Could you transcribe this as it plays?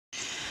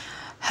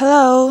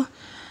Hello.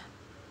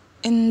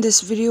 In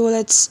this video,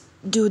 let's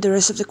do the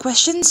rest of the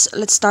questions.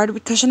 Let's start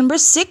with question number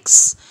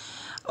 6.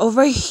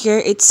 Over here,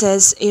 it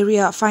says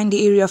find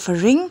the area of a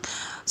ring.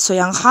 So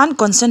yang han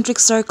concentric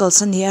circles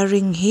ani a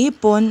ring hi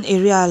pon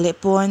area le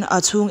pon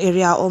achung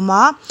area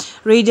oma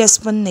radius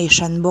pon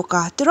nation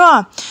boka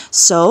tira.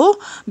 So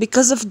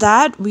because of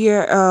that, we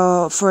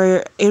are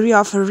for area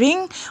of a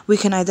ring, we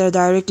can either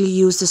directly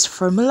use this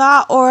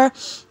formula or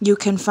you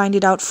can find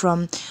it out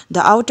from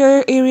the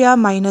outer area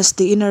minus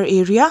the inner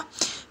area.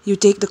 You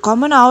take the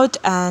common out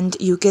and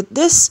you get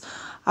this.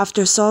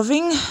 After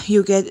solving,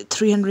 you get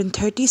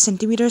 330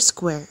 centimeters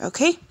square.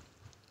 Okay.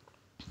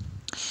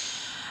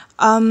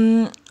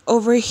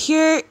 Over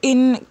here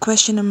in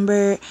question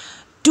number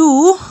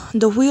 2,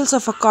 the wheels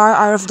of a car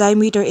are of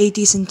diameter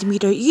 80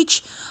 centimeter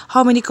each.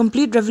 How many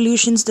complete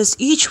revolutions does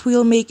each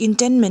wheel make in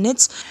 10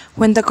 minutes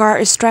when the car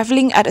is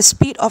traveling at a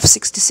speed of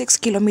 66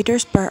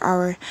 kilometers per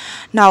hour?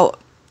 Now,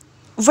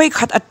 voi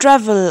khat a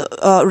travel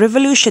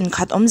revolution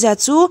khat omzia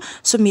chu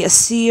sumi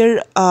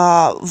asir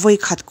voi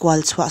khat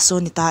kwal chwa so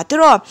ni ta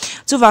tero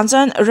chu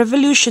wangchan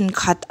revolution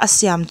khat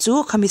asiam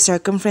chu khami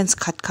circumference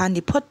khat khan ni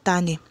phot ta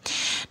ni.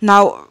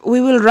 Now we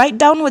will write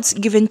down what's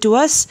given to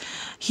us.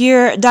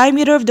 Here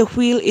diameter of the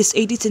wheel is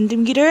 80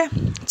 centimeter.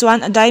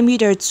 Chuan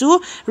diameter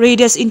chu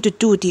radius into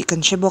 2 ti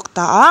kan shebok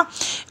ta.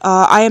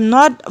 I am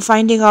not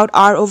finding out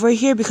r over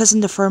here because in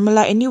the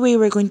formula anyway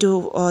we're going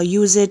to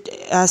use it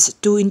as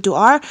 2 into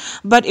r,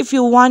 but if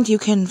you want, you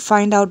can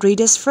find out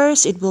radius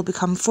first. It will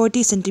become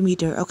 40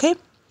 centimeter. Okay.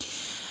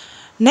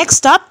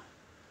 Next up,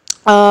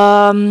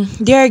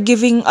 they are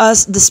giving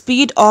us the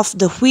speed of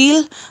the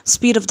wheel,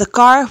 speed of the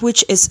car,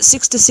 which is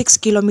 66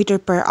 kilometer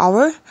per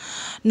hour.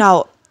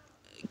 Now,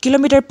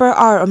 kilometer per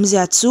hour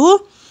omzia chu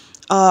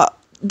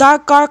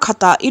dark car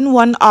khata in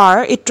 1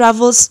 hour it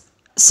travels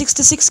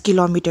 66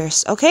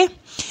 kilometers. Okay.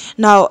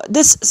 Now,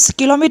 this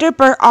kilometer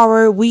per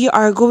hour we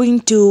are going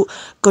to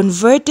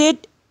convert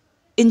it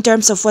in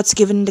terms of what's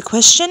given in the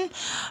question.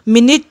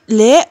 Minute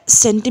le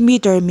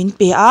centimeter min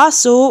pa.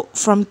 So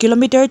from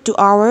kilometer to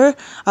hour,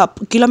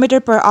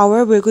 kilometer per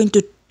hour, we're going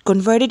to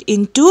convert it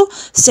into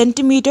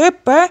centimeter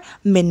per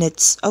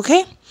minutes.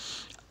 Okay,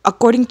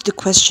 according to the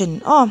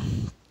question.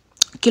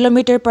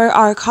 Kilometer per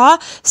hour ka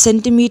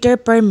centimeter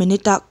per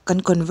minute can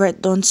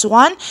convert don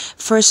one.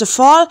 First of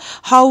all,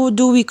 how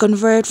do we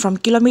convert from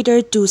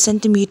kilometer to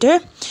centimeter?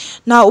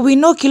 Now we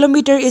know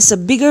kilometer is a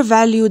bigger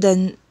value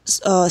than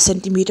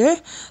centimeter,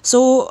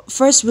 so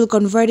first we'll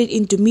convert it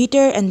into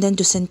meter and then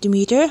to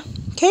centimeter.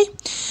 Okay,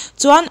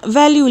 so one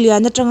value liya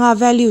na tanga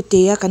value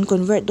te can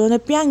convert do na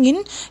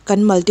piangin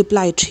can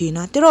multiply 3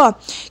 na tero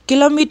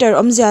kilometer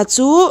omzia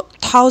chu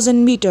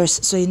 1000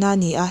 meters so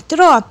inani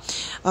tero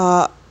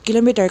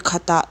kilometer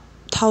khata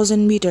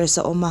 1000 meters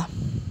sa oma.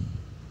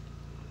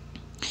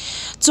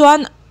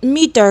 Chuan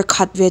meter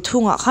khat ve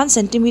thunga khan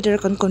centimeter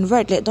kan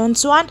convert le don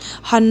chuan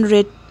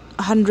 100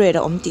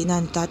 omti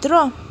nan ta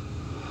tero.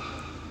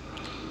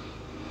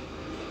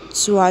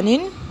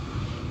 Chuanin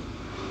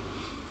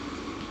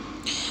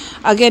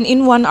again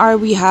in 1 hour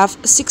we have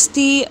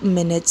 60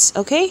 minutes.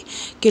 Okay,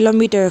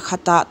 kilometer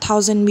khata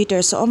 1000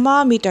 meters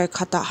oma, meter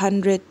khata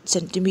 100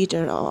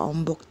 centimeter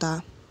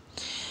ombokta.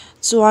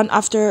 Chuan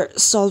after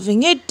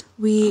solving it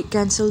we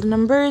cancel the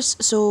numbers,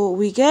 so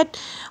we get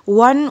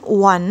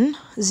 110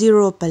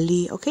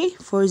 pali. Okay,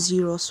 4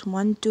 zeros,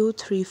 1 2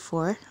 3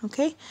 4.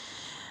 Okay,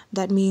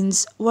 that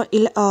means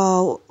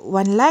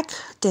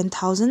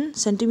 1,10,000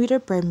 centimeter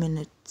per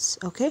minute.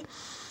 Okay,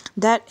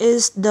 that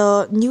is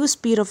the new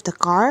speed of the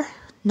car.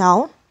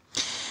 Now,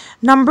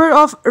 number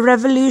of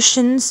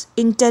revolutions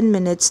in 10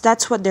 minutes,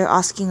 that's what they're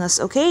asking us.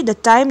 Okay, the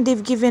time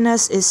they've given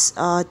us is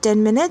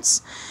 10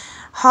 minutes.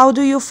 How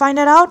do you find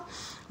that out?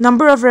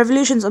 Number of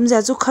revolutions omzia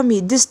chu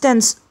khami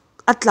distance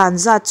atlan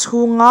za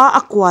chunga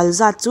akwal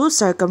za chu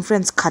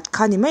circumference khat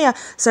khani maya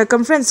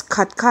circumference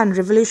khat khan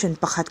revolution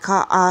pakhat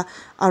kha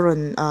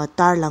aron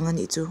tar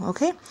langani chu.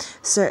 Okay,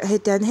 sir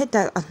heta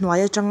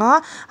anwaya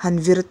changa han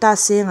virta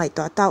se ngai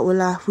to ta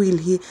ula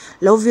wheel hi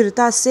lo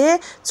virta se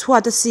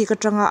chhuata si ka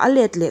changa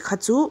alet le kha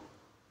chu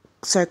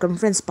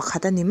circumference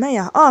pakhat ani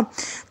maya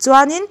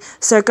chuanin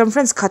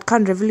circumference khat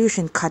khan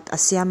revolution khat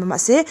asiam ma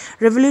se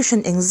revolution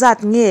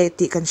exact nge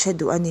ti kan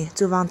shedu ani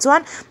chuwang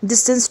chuan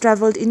distance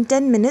traveled in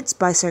 10 minutes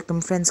by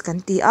circumference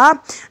kan ti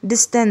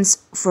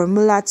distance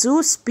formula chu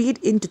speed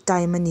into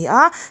time ani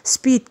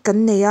speed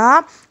kan ne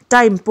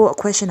time po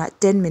question at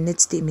 10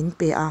 minutes ti min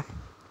pe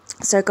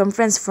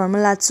circumference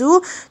formula chu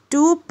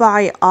 2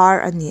 pi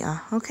r ani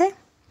okay.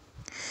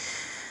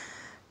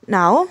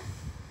 Now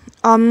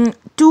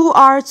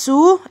 2r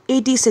to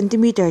 80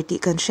 centimeter ti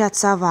kan shat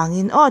sa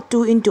wangin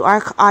 2 into r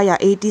aya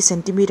 80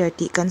 centimeter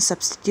ti kan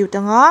substitute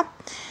nga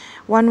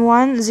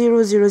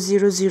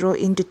 110000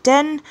 into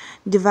 10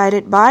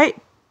 divided by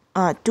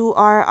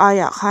 2r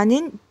aya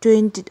khanin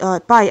 20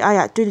 pi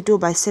aya 22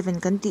 by 7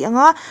 kan ti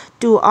nga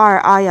 2r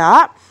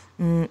aya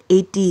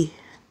 80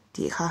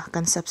 ti kha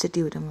kan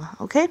substitute nga.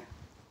 Okay,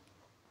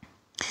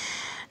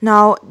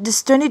 Now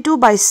this 22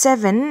 by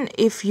 7,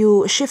 if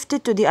you shift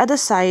it to the other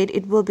side,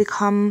 it will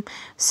become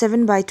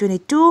 7 by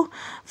 22.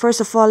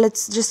 First of all,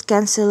 let's just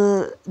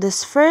cancel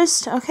this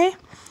first, okay?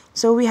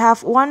 So we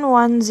have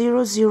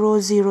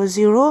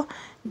 110000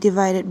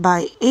 divided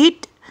by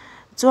 8.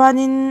 Chuan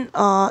in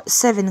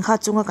 7 kha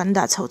chunga kan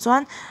da chho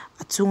chuan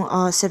chung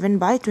 7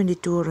 by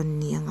 22 ron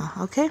ni anga,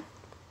 okay?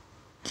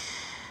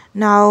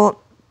 Now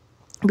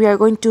we are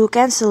going to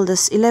cancel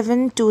this.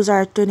 11 2s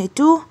are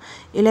 22,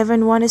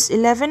 11 1 is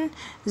 11,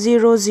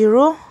 0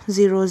 0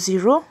 0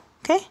 0,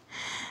 okay?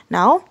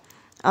 Now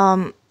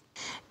 8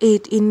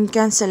 in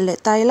cancel le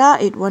taila,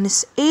 8 1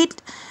 is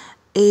 8,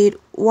 8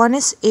 1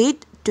 is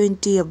 8,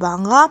 20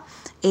 abanga,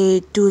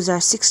 8 2s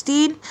are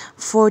 16,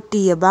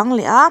 40 abang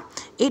le a,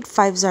 8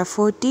 5s are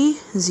 40,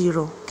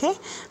 0, okay?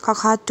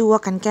 Kakha 2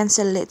 can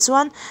cancel le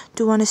chuan,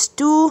 2 1 is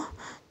 2,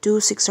 2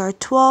 6 are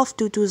 12,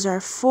 2 2s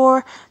are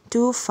 4,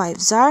 2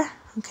 5s are,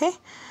 okay?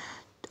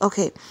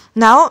 Okay,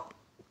 now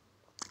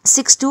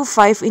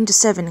 625 into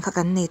 7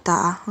 kakan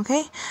neta,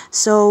 okay?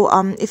 So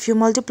if you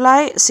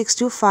multiply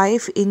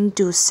 625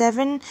 into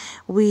 7,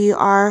 we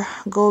are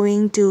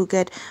going to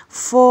get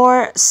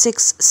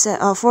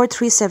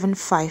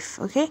 4375,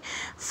 okay?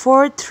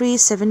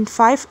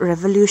 4375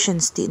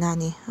 revolutions di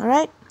nani, all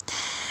right?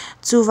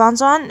 So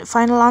Vanzon,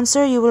 final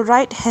answer you will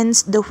write,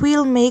 hence the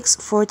wheel makes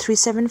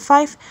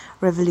 4375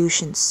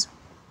 revolutions.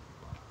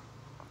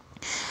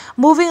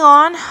 Moving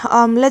on,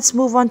 let's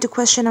move on to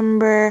question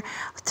number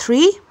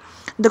 3.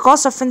 The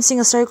cost of fencing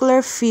a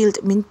circular field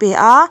min pe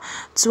a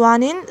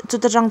chuanin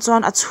tutarang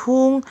chuan a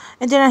chung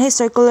and then a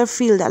circular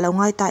field alo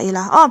ngai ta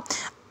ila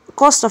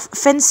cost of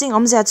fencing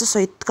omzia chu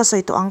soi ka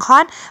soi to ang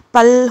khan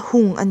pal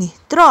hung ani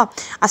tro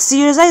a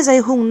sir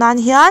zai hung nan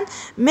hian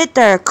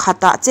meter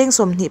khata cheng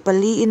som ni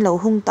pali in lo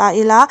hung ta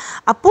ila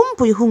apum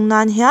pui hung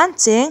nan hian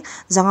cheng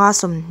zanga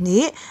som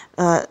ni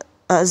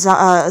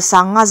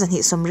sanga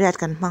zani somriat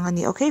kan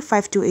mangani, okay?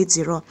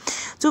 5280.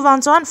 Chu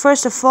wang chuan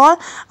first of all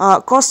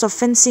cost of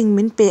fencing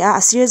min pe a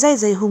asir zai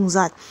hung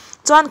zat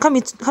chuan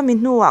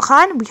khamin nuwa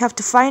khan we have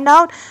to find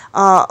out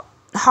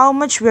how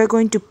much we are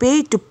going to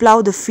pay to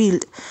plow the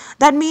field.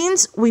 That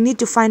means we need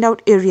to find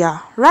out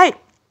area, right?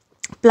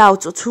 Plow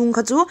chu chung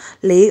kha chu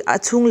le a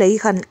chung le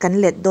kan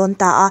let don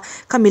ta a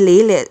khami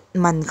le le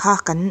man kha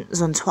kan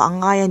zon chwa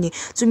ngai ani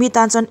chumi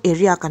tan chon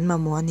area kan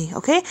mamu ani,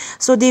 okay?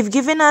 So they've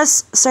given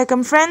us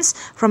circumference.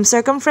 From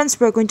circumference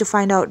we're going to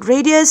find out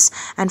radius,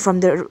 and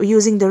from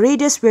using the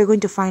radius we're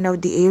going to find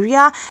out the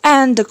area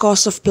and the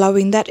cost of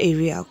plowing that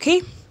area,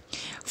 okay?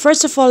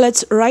 First of all,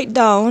 let's write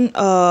down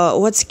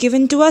what's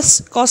given to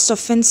us. Cost of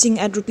fencing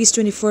at rupees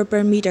 24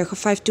 per meter,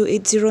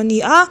 5280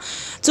 ni a.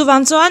 Chu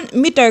wang chuan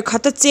meter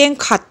khata cheng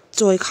khat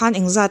choi khan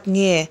engzat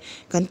nge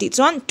kan ti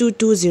chuan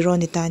 220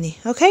 ni ta ni,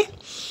 okay?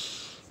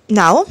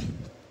 Now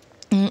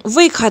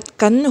voi khat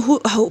kan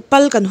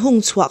pal kan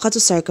hung chwa kha chu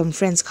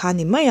circumference khan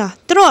ni maya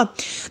tro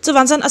chu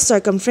wang chuan a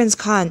circumference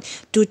khan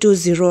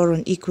 220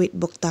 ron equate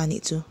bok ta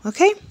ni chu,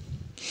 okay?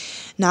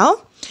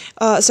 Now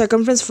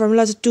circumference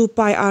formula is 2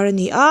 pi r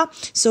ni a.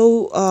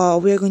 So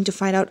we are going to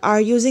find out r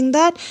using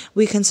that.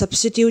 We can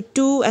substitute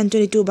 2 and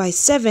 22 by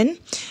 7.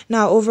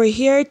 Now over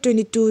here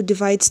 22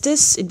 divides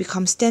this, it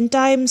becomes 10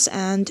 times,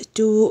 and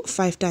 2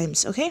 5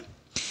 times, okay?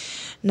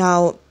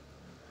 Now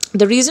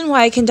the reason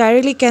why I can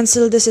directly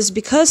cancel this is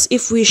because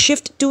if we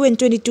shift 2 and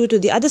 22 to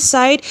the other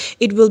side,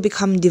 it will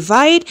become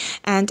divide,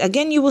 and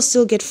again you will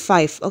still get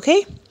 5,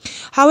 okay?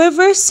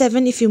 However,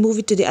 7, if you move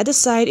it to the other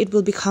side, it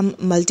will become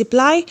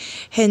multiply,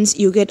 hence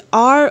you get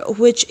r,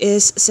 which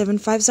is 7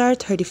 5s are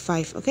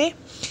 35, okay?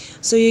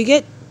 So you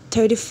get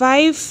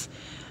 35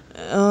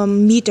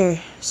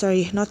 meter,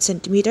 sorry, not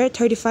centimeter,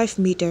 35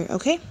 meter,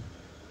 okay?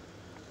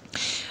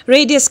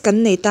 Radius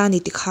kan neta ni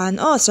tikhan,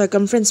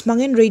 circumference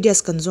mangin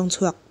radius kan zong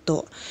chuak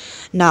to.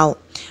 Now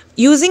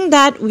using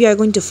that we are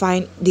going to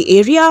find the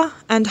area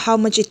and how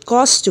much it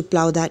costs to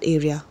plow that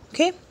area,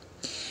 okay?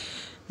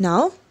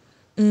 Now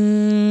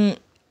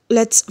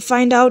let's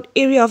find out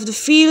area of the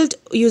field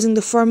using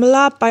the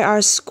formula pi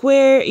r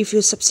square. If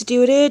you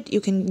substitute it, you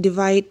can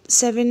divide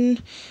 7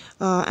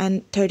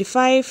 and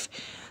 35.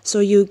 So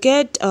you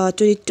get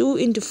 22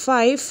 into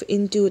 5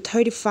 into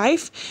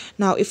 35.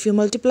 Now if you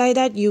multiply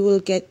that, you will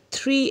get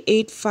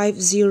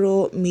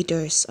 3850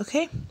 meters,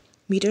 okay?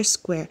 Meter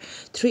square.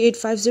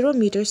 3850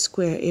 meter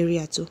square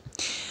area too.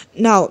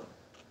 Now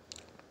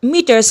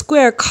meter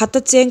square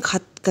khat cheng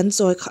khat kan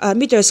choi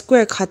meter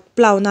square khat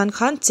plow nan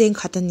khan cheng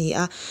khat ani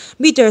a.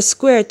 Meter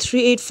square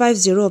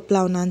 3850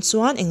 plow nan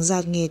chuan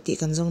engzat nge ti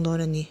kan jong don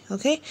ani,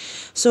 okay?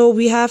 So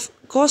we have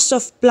cost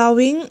of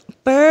plowing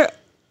per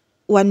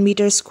 1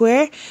 meter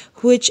square,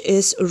 which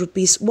is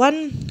rupees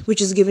 1, which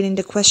is given in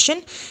the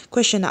question.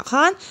 Question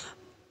akhan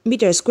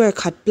meter square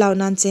khat plow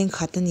nan cheng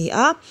khat ani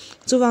a.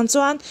 Chuwang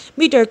chuan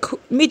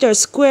meter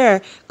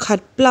square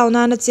khat plow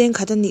nan cheng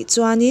khat ani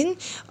chuanin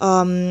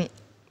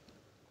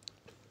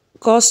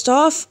cost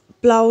of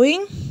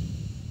plowing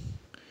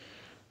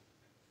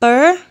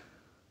per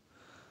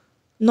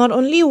not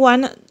only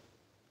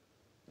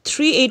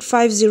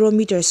 3850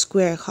 meter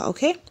square,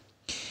 okay?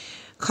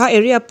 kha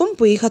area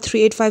pumpui kha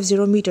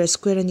 3850 meter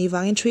square ani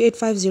wangin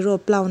 3850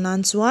 plau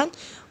nan chuan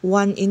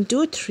 1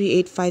 into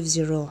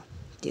 3850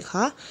 ti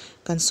kha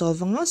kan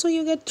solve anga, so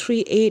you get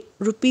 38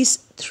 rupees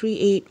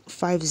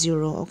 3850.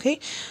 Okay,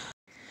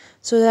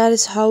 so that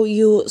is how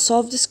you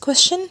solve this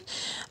question.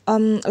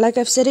 Like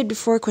I've said it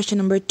before, question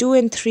number 2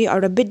 and 3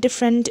 are a bit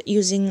different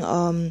using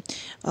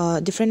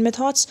different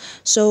methods,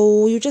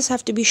 so you just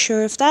have to be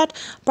sure of that.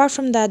 Apart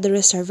from that, the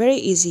rest are very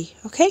easy.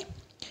 Okay,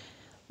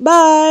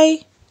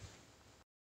 bye.